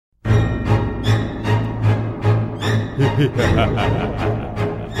This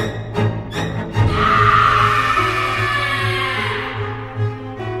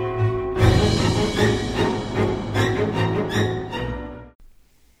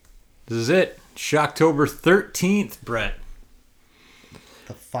is it. Shocktober 13th, Brett.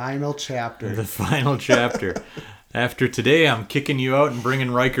 The final chapter. The final chapter. After today, I'm kicking you out and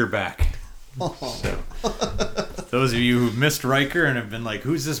bringing Riker back. Oh. So, those of you who've missed Riker and have been like,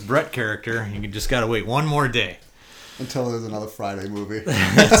 who's this Brett character? You just got to wait one more day. Until there's another Friday movie.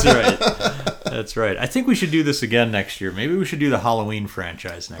 That's right. That's right. I think we should do this again next year. Maybe we should do the Halloween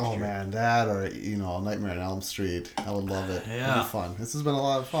franchise next year. Oh, man. That or, Nightmare on Elm Street. I would love it. Yeah. It'd be fun. This has been a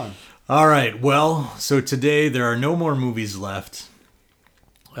lot of fun. All right. Well, so today there are no more movies left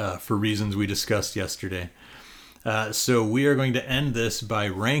for reasons we discussed yesterday. So we are going to end this by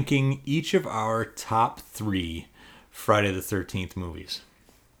ranking each of our top 3 Friday the 13th movies.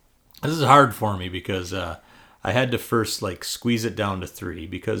 This is hard for me because I had to first squeeze it down to 3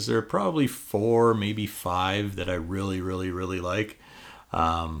 because there are probably 4, maybe 5 that I really, really, really like.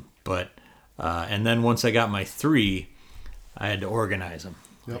 And then once I got my 3, I had to organize them.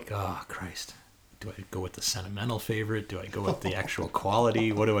 Yep. Oh, Christ. Do I go with the sentimental favorite? Do I go with the actual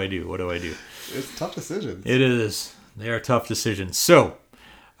quality? What do I do? It's a tough decision. It is. They are tough decisions. So,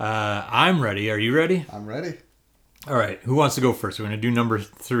 I'm ready. Are you ready? I'm ready. All right. Who wants to go first? We're going to do number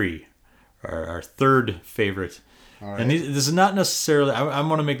 3, our third favorite. All right. And this is not necessarily, I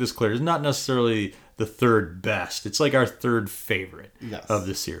want to make this clear, it's not necessarily the third best. It's like our third favorite of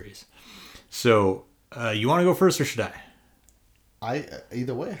the series. So, you want to go first or should I?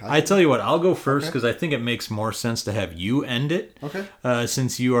 Either way. I tell you what, I'll go first because I think it makes more sense to have you end it. Okay.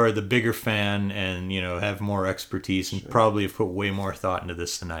 Since you are the bigger fan and have more expertise and probably have put way more thought into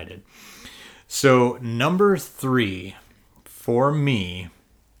this than I did. So number 3 for me,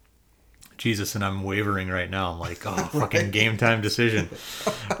 Jesus, and I'm wavering right now. I'm like, oh, fucking game time decision.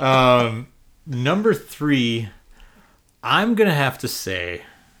 Number 3, I'm gonna have to say.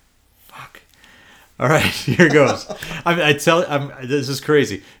 All right, here goes. This is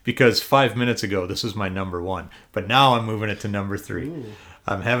crazy because 5 minutes ago this was my number 1, but now I'm moving it to number 3. Ooh.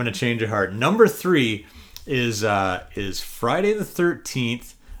 I'm having a change of heart. Number 3 is Friday the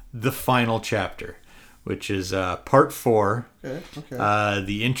 13th, the final chapter, which is part 4. Okay.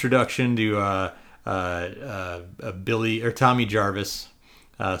 The introduction to Billy or Tommy Jarvis,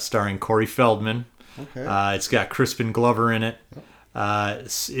 starring Corey Feldman. Okay. It's got Crispin Glover in it. Yep.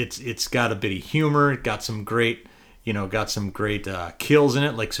 It's got a bit of humor. It got some great, kills in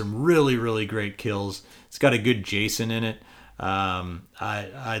it, like some really, really great kills. It's got a good Jason in it.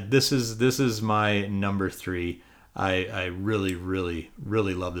 This is my number 3. I really, really,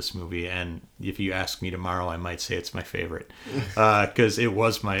 really love this movie, and if you ask me tomorrow, I might say it's my favorite, because it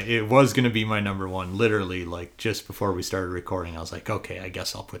was going to be my number 1. Literally, just before we started recording, I was like, okay, I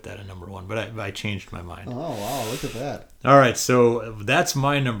guess I'll put that at number 1, but I changed my mind. Oh wow, look at that! All right, so that's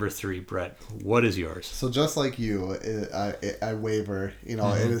my number 3, Brett. What is yours? So just like you, I waver.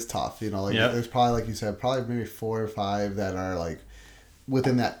 Mm-hmm. It is tough. There's probably, like you said, probably maybe 4 or 5 that are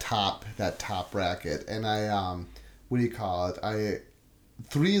within that top bracket, and what do you call it?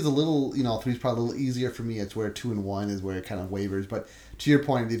 3 is a little, 3 is probably a little easier for me. It's where 2 and 1 is where it kind of wavers. But to your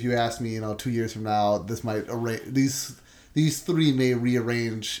point, if you ask me, 2 years from now, this might these 3 may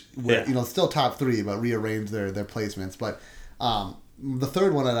rearrange. Still top 3, but rearrange their placements. But the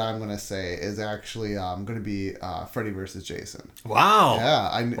third one that I'm going to say is actually going to be Freddy versus Jason. Wow. Yeah.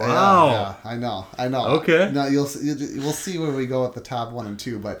 I know. Okay. Now we'll see where we go at the top 1 and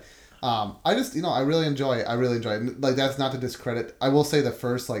 2, but. I just, I really enjoy it. That's not to discredit. I will say the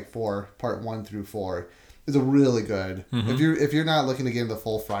first, part 1 through 4 is a really good. Mm-hmm. If you're not looking to get into the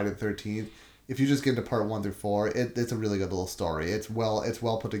full Friday the 13th, if you just get into part 1 through 4, it's a really good little story. It's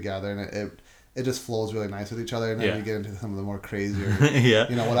well put together, and it just flows really nice with each other, and then you get into some of the more crazier,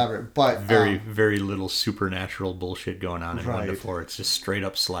 whatever. But very little supernatural bullshit going on in 1 to 4. It's just straight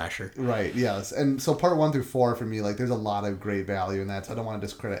up slasher. Right. Yes. And so part 1 through 4 for me, there's a lot of great value in that. So I don't want to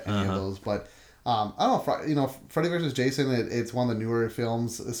discredit any of those, but I don't know. Freddy vs. Jason. It's one of the newer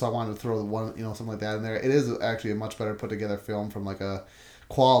films, so I wanted to throw one, something like that in there. It is actually a much better put together film from a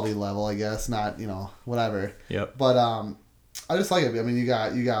quality level, I guess. Not whatever. Yep. But I just like it. I mean, you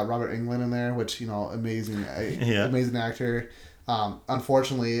got Robert Englund in there, which amazing actor.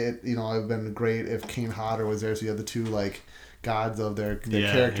 Unfortunately, it have been great if Kane Hodder was there, so you have the 2 gods of their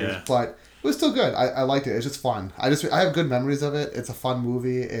characters. Yeah. But it was still good. I liked it. It's just fun. I have good memories of it. It's a fun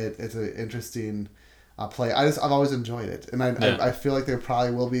movie. It's an interesting play. I've always enjoyed it, and I feel like there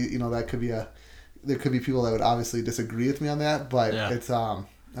probably will be there could be people that would obviously disagree with me on that, but it's I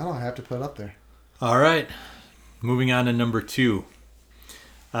don't know, I have to put it up there. All right. Moving on to number 2.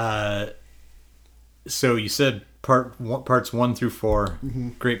 So you said parts 1 through 4,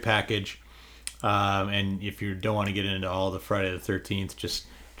 great package. And if you don't want to get into all the Friday the 13th, just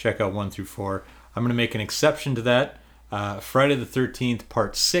check out 1 through 4. I'm going to make an exception to that. Friday the 13th,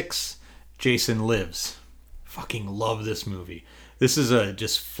 part 6, Jason Lives. Fucking love this movie. This is a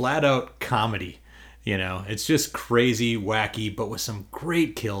just flat out comedy. You know, it's just crazy, wacky, but with some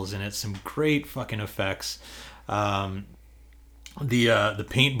great kills in it, some great fucking effects. The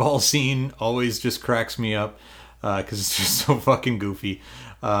paintball scene always just cracks me up because it's just so fucking goofy.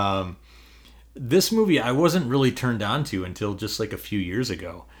 This movie I wasn't really turned on to until just like a few years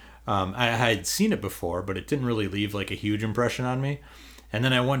ago. I had seen it before, but it didn't really leave like a huge impression on me. And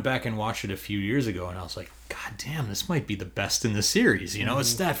then I went back and watched it a few years ago, and I was like, God damn, this might be the best in the series. You know,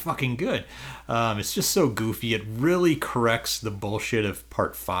 it's that fucking good. It's just so goofy. It really corrects the bullshit of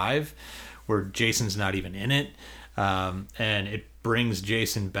part 5, where Jason's not even in it. And it brings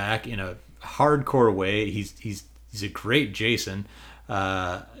Jason back in a hardcore way. He's a great Jason.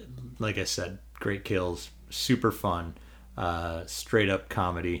 Like I said, great kills, super fun, straight up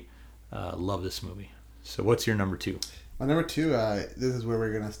comedy. Love this movie. So what's your number 2? My number 2, this is where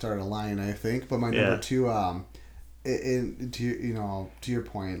we're gonna start a line, I think. But my number 2, to your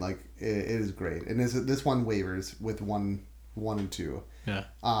point, like it is great, and this one wavers with 1 and 2. Yeah.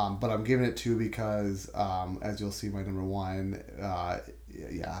 But I'm giving it 2 because, as you'll see, my number 1, I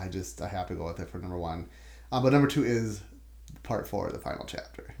have to go with it for number 1. But number 2 is part 4, the final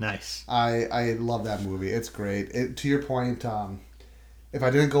chapter. Nice. I love that movie. It's great. To your point, if I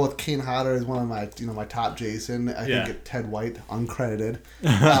didn't go with Kane Hodder as one of my my top Jason, I think Ted White, uncredited,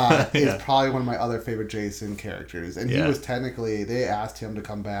 is probably one of my other favorite Jason characters. And he was technically, they asked him to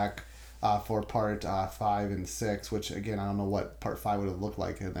come back for part 5 and 6, which again I don't know what part 5 would have looked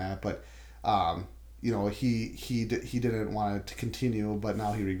like in that, but he didn't want it to continue, but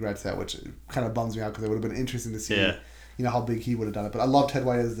now he regrets that, which kind of bums me out because it would have been interesting to see how big he would have done it. But I love Ted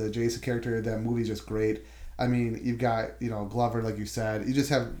White as the Jason character. That movie's just great. I mean, you've got, Glover, like you said. You just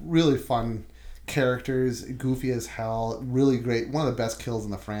have really fun characters, goofy as hell, really great. One of the best kills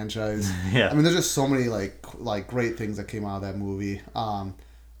in the franchise. Yeah. I mean, there's just so many like great things that came out of that movie.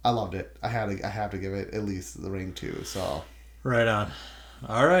 I loved it. I have to give it at least the ring 2. So. Right on.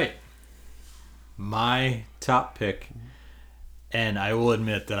 All right. My top pick, and I will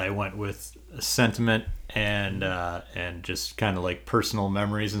admit that I went with sentiment and just kind of like personal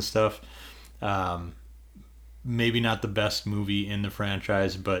memories and stuff. Maybe not the best movie in the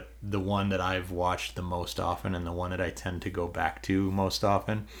franchise, but the one that I've watched the most often and the one that I tend to go back to most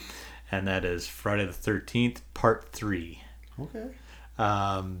often, and that is Friday the 13th, Part 3. Okay.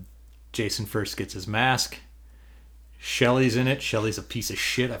 Jason first gets his mask. Shelley's in it. Shelley's a piece of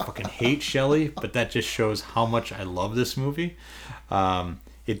shit. I fucking hate Shelley, but that just shows how much I love this movie.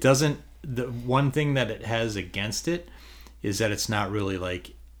 It doesn't... The one thing that it has against it is that it's not really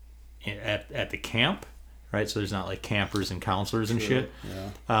like at the camp. Right, so there's not like campers and counselors and shit.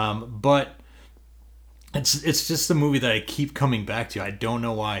 Yeah. But it's just a movie that I keep coming back to. I don't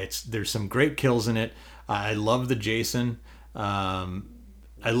know why. There's some great kills in it. I love the Jason.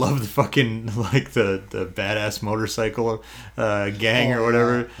 I love the fucking like the badass motorcycle gang or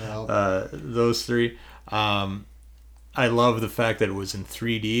whatever. Yeah. Those 3. I love the fact that it was in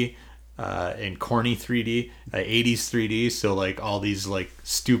 3D. In corny 3D, 80s 3D, so like all these like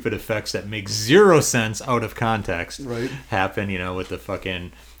stupid effects that make zero sense out of context happen, with the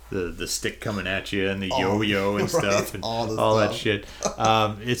fucking the stick coming at you and the yo-yo and stuff and all that shit.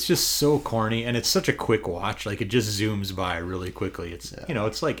 It's just so corny, and it's such a quick watch. Like it just zooms by really quickly. It's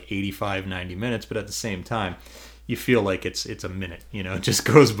it's like 85-90 minutes, but at the same time you feel like it's a minute. It just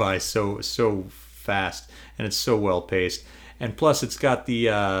goes by so fast, and it's so well paced. And plus, it's got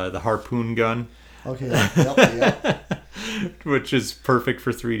the harpoon gun. Okay. Yep. Which is perfect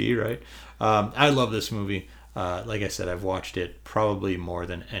for 3D, right? I love this movie. Like I said, I've watched it probably more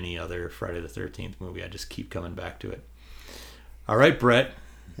than any other Friday the 13th movie. I just keep coming back to it. All right, Brett.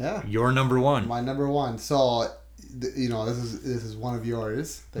 Yeah. Your number 1. My number 1. So, this is one of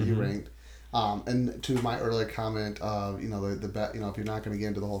yours that you ranked. And to my earlier comment of if you're not going to get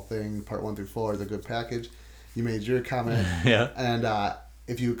into the whole thing, part 1 through 4 is a good package. You made your comment. Yeah. And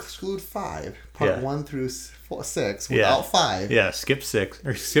if you exclude 5, part 1 through 6, without 5. Yeah, skip 6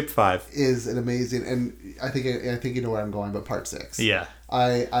 or skip 5 is an amazing, and I think you know where I'm going, but part 6. Yeah.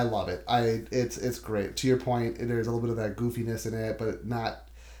 I love it. It's great. To your point, there's a little bit of that goofiness in it, but not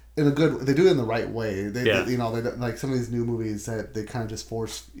in a good. They do it in the right way. They like some of these new movies that they kind of just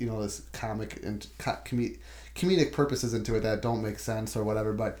force this comic and comedic purposes into it that don't make sense or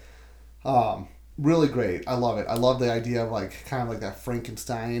whatever. But Really great. I love it. I love the idea of like kind of like that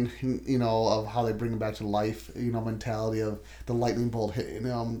Frankenstein, of how they bring him back to life, mentality of the lightning bolt hitting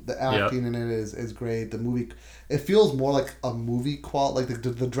him. The acting in it is great. The movie, it feels more like a movie quality. Like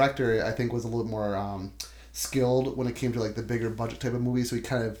the director, I think, was a little more skilled when it came to like the bigger budget type of movie, so he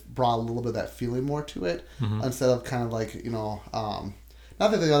kind of brought a little bit of that feeling more to it instead of kind of like not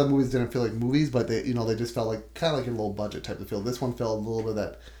that the other movies didn't feel like movies, but they just felt like kind of like a low budget type of feel. This one felt a little bit of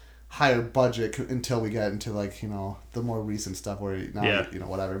that higher budget until we get into like the more recent stuff where now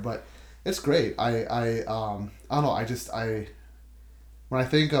whatever, but it's great. I don't know, I when I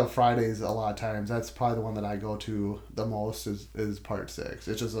think of Fridays, a lot of times that's probably the one that I go to the most is part 6.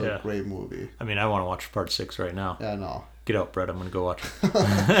 It's just a great movie. I mean, I want to watch part 6 right now. Yeah, no, get out, Brett, I'm gonna go watch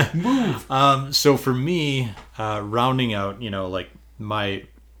it. Move. So for me, rounding out like my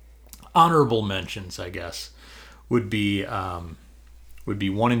honorable mentions, I guess, would be 1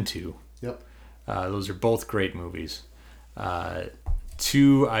 and 2. Yep. Those are both great movies.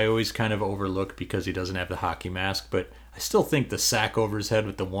 2, I always kind of overlook because he doesn't have the hockey mask, but I still think the sack over his head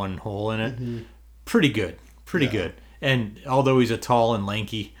with the one hole in it, pretty good. Good. And although he's a tall and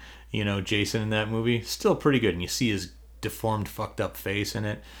lanky, Jason in that movie, still pretty good. And you see his deformed, fucked up face in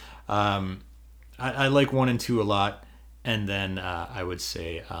it. I like 1 and 2 a lot. And then I would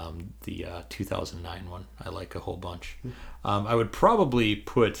say the 2009 one I like a whole bunch. I would probably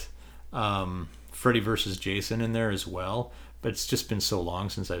put Freddy vs. Jason in there as well, but it's just been so long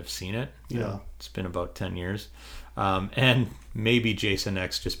since I've seen it. It's been about 10 years. And maybe Jason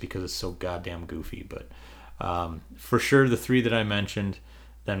X just because it's so goddamn goofy. But for sure the 3 that I mentioned,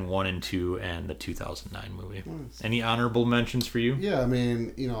 then 1 and 2, and the 2009 movie. Any honorable mentions for you? Yeah, I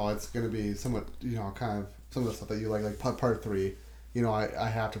mean, it's going to be somewhat, kind of some of the stuff that you like part 3. I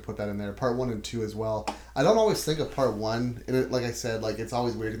have to put that in there. Part 1 and 2 as well. I don't always think of part 1, and like I said, like it's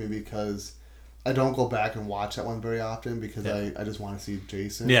always weird to me because I don't go back and watch that one very often because I just want to see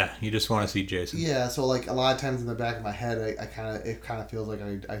Jason. Yeah, you just want to see Jason. Yeah, so like a lot of times in the back of my head, it kind of feels like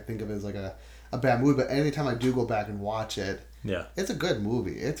I think of it as like a bad movie. But anytime I do go back and watch it, it's a good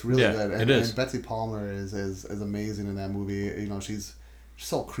movie. It's really good. And, it is. And Betsy Palmer is amazing in that movie. She's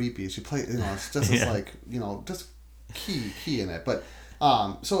so creepy. She plays, it's just as like just key in it. But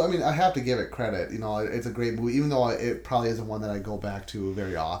so I mean, I have to give it credit. It's a great movie, even though it probably isn't one that I go back to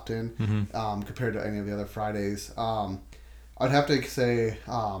very often compared to any of the other Fridays. I'd have to say,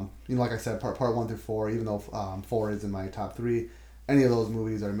 like I said, part 1 through 4, even though 4 is in my top 3, any of those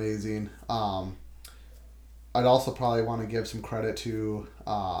movies are amazing. I'd also probably want to give some credit to,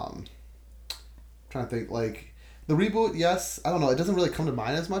 trying to think, like, the reboot, yes. I don't know. It doesn't really come to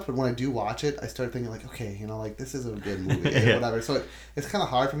mind as much, but when I do watch it, I start thinking, like, okay, like, this is a good movie, whatever. So it's kind of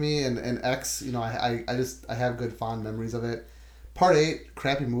hard for me, and X, I have good, fond memories of it. Part 8,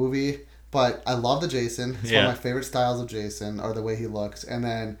 crappy movie, but I love the Jason. It's one of my favorite styles of Jason, or the way he looks, and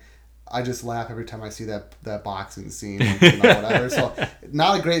then I just laugh every time I see that boxing scene, whatever. So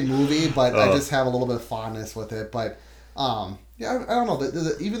not a great movie, but I just have a little bit of fondness with it. But I don't know.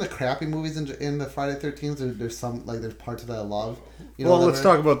 Even the crappy movies in the Friday 13th, there's some there's parts of that I love. Let's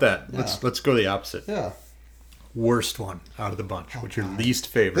talk about that. Yeah. Let's go the opposite. Yeah. Worst one out of the bunch. What's your least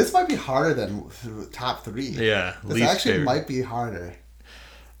favorite? This might be harder than top 3. Yeah, this actually favorite. Might be harder.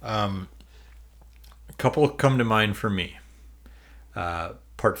 A couple come to mind for me.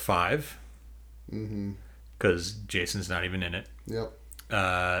 Part 5, because Jason's not even in it. Yep.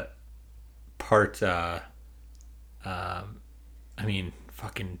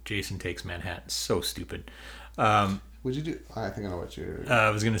 Fucking Jason Takes Manhattan. So stupid. Would you do? I think I know what you're. I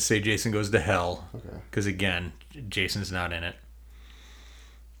was gonna say Jason Goes to Hell. Okay. Because again, Jason's not in it.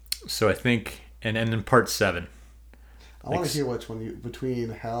 So I think, and then part 7. I want to hear which one between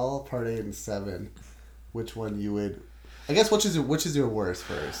Hell, part 8, and 7. Which one you would? I guess which is your worst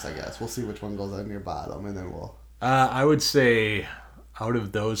first. I guess we'll see which one goes on your bottom, and then we'll. I would say, out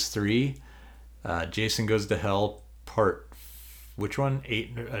of those 3, Jason Goes to Hell part. Which one?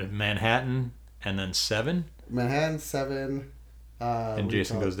 8, Manhattan, and then 7. Manhattan, 7. And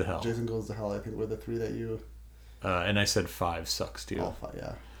Jason Goes to Hell. Jason Goes to Hell. I think were the 3 that you. And I said 5 sucks too. Oh, 5,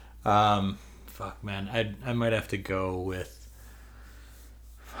 yeah. Fuck, man. I might have to go with.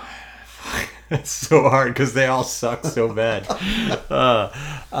 It's so hard because they all suck so bad.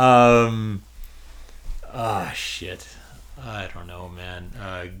 Shit. I don't know,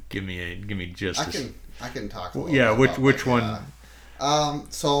 man. Give me just. I can talk. Which one?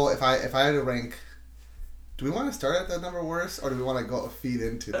 So if I had to rank, do we want to start at the number worst, or do we want to go feed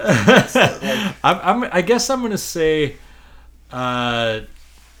into that? I guess I'm gonna say, I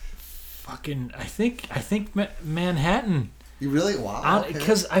think Manhattan You really? Wow. Okay.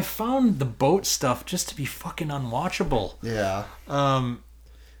 Because I found the boat stuff just to be fucking unwatchable. Yeah.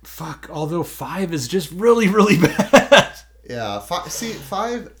 Fuck. Although 5 is just really, really bad. Yeah.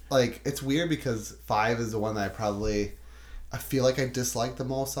 Five. Like, it's weird because 5 is the one that I feel like I dislike the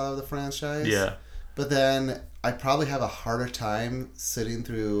most out of the franchise. Yeah. But then I probably have a harder time sitting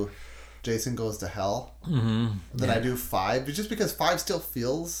through Jason Goes to Hell than I do 5, just because 5 still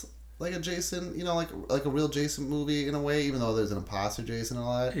feels like a Jason, like a real Jason movie in a way, even though there's an imposter Jason and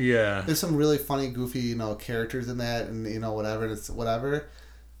all that. Yeah. There's some really funny, goofy, characters in that, and whatever, and it's whatever.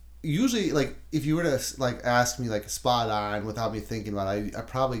 Usually, like, if you were to ask me spot on without me thinking about it, I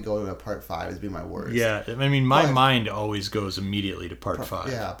probably go to a part 5 as being my worst. Yeah, I mean, my mind always goes immediately to part 5.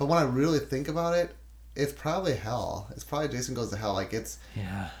 Yeah, but when I really think about it, it's probably Hell. It's probably Jason Goes to Hell. Like, it's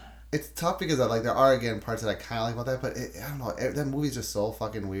tough because there are again parts that I kind of like about that, but I don't know. That movie's just so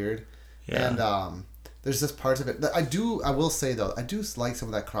fucking weird. Yeah. And there's just parts of it that I will say though, I do like some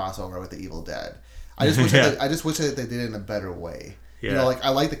of that crossover with the Evil Dead. I just wish that they did it in a better way. Yeah. I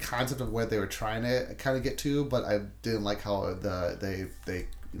like the concept of what they were trying to kind of get to, but I didn't like how the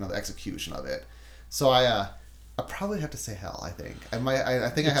execution of it. So I probably have to say Hell. I think I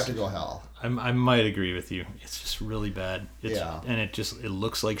think I have to go Hell. I might agree with you. It's just really bad. And it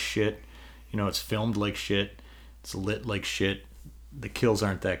looks like shit. It's filmed like shit. It's lit like shit. The kills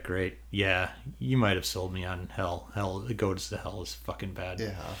aren't that great. Yeah, you might have sold me on Hell. Hell, It Goes to Hell is fucking bad.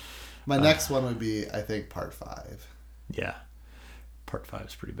 Yeah. My next one would be, I think, part 5. Yeah. Part 5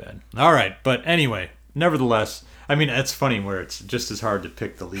 is pretty bad. All right, but anyway, nevertheless, I mean, it's funny where it's just as hard to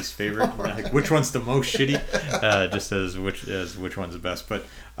pick the least favorite, like which one's the most shitty, just as which one's the best. But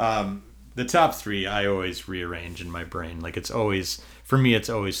the top 3 I always rearrange in my brain. Like, it's always, for me, it's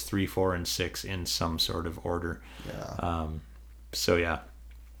always 3, 4, and 6 in some sort of order. Yeah. So yeah.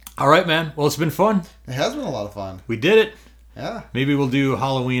 All right, man. Well, it's been fun. It has been a lot of fun. We did it. Yeah. Maybe we'll do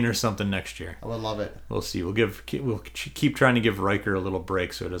Halloween or something next year. I would love it. We'll see. We'll keep trying to give Riker a little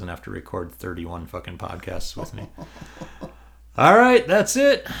break so he doesn't have to record 31 fucking podcasts with me. All right, that's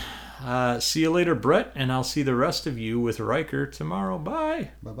it. See you later, Brett, and I'll see the rest of you with Riker tomorrow.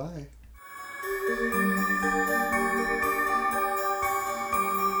 Bye. Bye-bye.